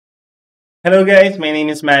Hello guys, my name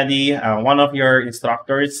is Maddie, one of your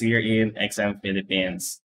instructors here in XM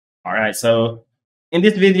Philippines. Alright, so in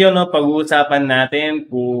this video, pag-uusapan natin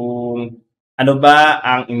kung ano ba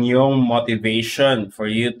ang inyong motivation for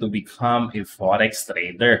you to become a forex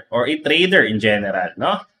trader or a trader in general,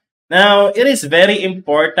 no? Now, it is very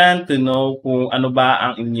important to know kung ano ba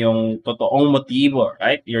ang inyong totoong motibo,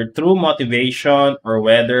 right? Your true motivation or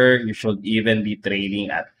whether you should even be trading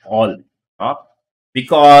at all, no?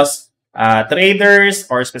 Because traders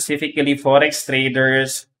or specifically forex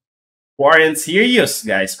traders who aren't serious,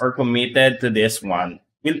 guys, or committed to this one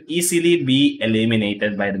will easily be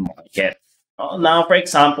eliminated by the market. Now, for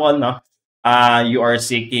example, you are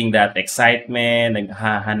seeking that excitement,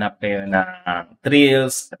 naghahanap kayo ng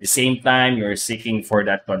thrills. At the same time, you're seeking for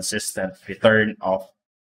that consistent return of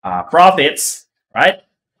profits, right?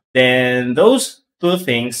 Then those two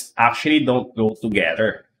things actually don't go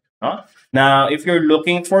together. No? Now, if you're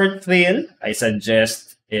looking for thrill, I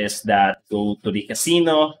suggest is that go to the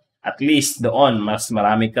casino. At least doon, mas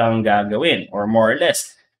marami kang gagawin or more or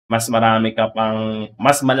less, mas marami ka pang,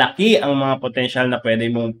 mas malaki ang mga potential na pwede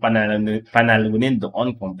mong panalunin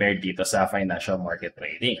doon compared dito sa financial market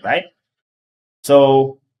trading, right?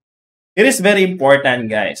 So, it is very important,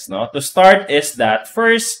 guys, no? To start is that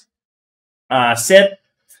first, set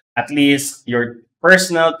at least your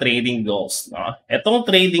personal trading goals. No? Itong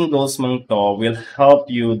trading goals mong to will help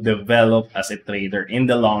you develop as a trader in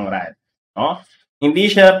the long run. No? Hindi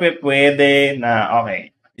siya pwede na,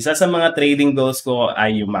 okay, isa sa mga trading goals ko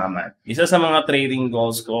ay yumaman. Isa sa mga trading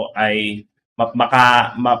goals ko ay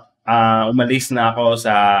umalis na ako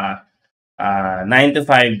sa 9 to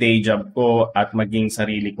 5 day job ko at maging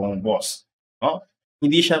sarili kong boss. No?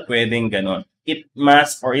 Hindi siya pwedeng ganon. It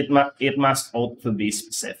must also be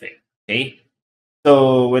specific. Okay?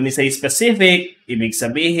 So, when you say specific, ibig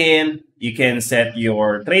sabihin, you can set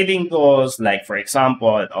your trading goals. Like, for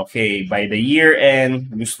example, okay, by the year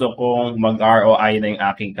end, gusto kong mag-ROI na yung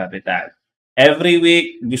aking kapital. Every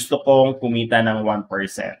week, gusto kong kumita ng 1%.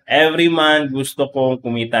 Every month, gusto kong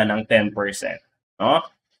kumita ng 10%. No?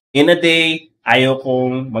 In a day, ayaw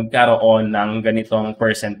kong magkaroon ng ganitong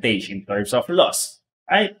percentage in terms of loss.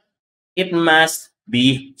 Right? It must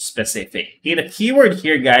be specific. Okay, the keyword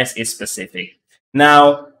here, guys, is specific.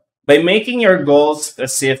 Now, by making your goals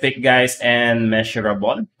specific, guys, and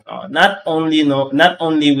measurable, not only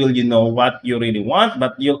will you know what you really want,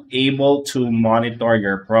 but you'll able to monitor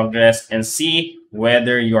your progress and see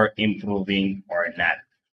whether you're improving or not.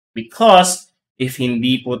 Because if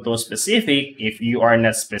hindi po to specific, if you are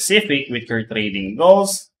not specific with your trading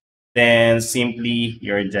goals, then simply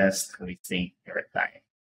you're just wasting your time.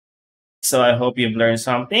 So I hope you've learned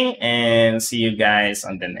something and see you guys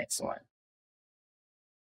on the next one.